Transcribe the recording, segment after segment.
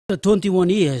After 21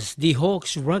 years, the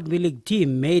Hawks rugby league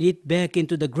team made it back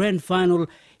into the grand final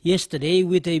yesterday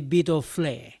with a bit of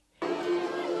flair.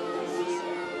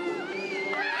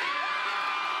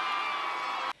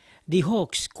 The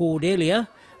Hawks scored earlier,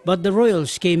 but the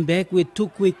Royals came back with two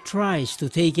quick tries to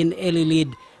take an early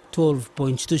lead, 12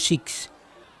 points to 6.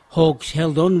 Hawks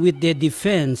held on with their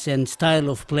defense and style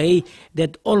of play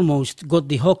that almost got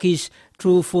the Hawkies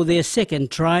through for their second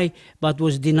try, but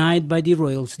was denied by the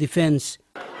Royals' defense.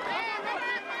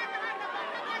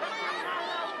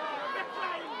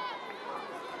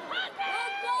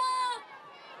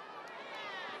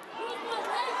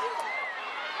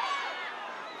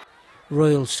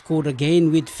 Royals scored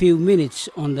again with few minutes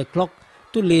on the clock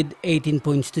to lead 18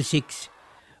 points to 6.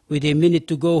 With a minute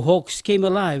to go, Hawks came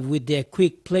alive with their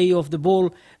quick play of the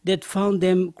ball that found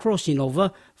them crossing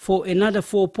over for another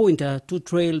 4-pointer to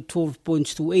trail 12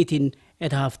 points to 18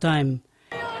 at half-time.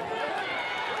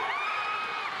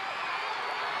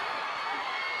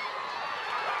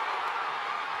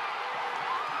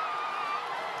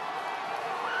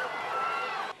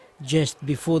 Just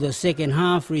before the second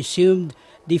half resumed,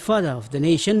 the father of the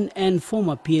nation and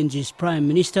former PNG's Prime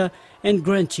Minister and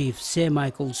Grand Chief Sir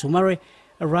Michael Sumare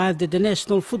arrived at the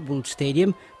National Football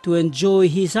Stadium to enjoy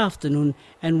his afternoon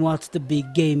and watch the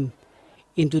big game.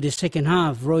 Into the second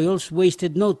half, Royals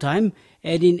wasted no time,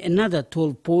 adding another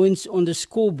 12 points on the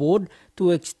scoreboard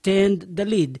to extend the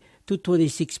lead to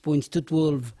 26 points to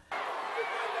 12.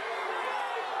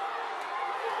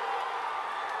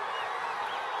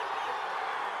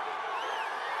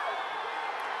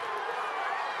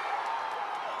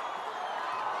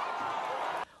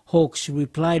 Hawks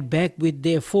replied back with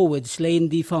their forwards laying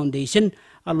the foundation,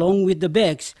 along with the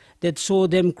backs that saw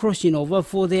them crossing over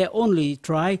for their only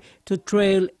try to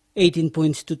trail 18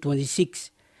 points to 26.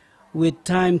 With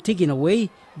time ticking away,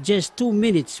 just 2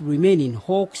 minutes remaining,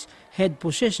 Hawks had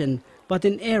possession, but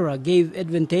an error gave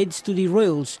advantage to the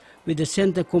Royals, with the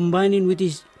centre combining with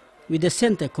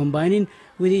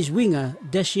his winger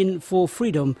dashing for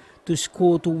freedom to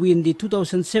score to win the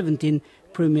 2017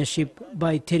 Premiership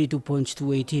by 32 points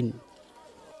to 18.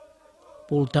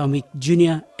 Paul Tamik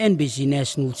Jr., NBC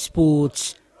National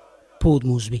Sports, Port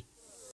Moresby.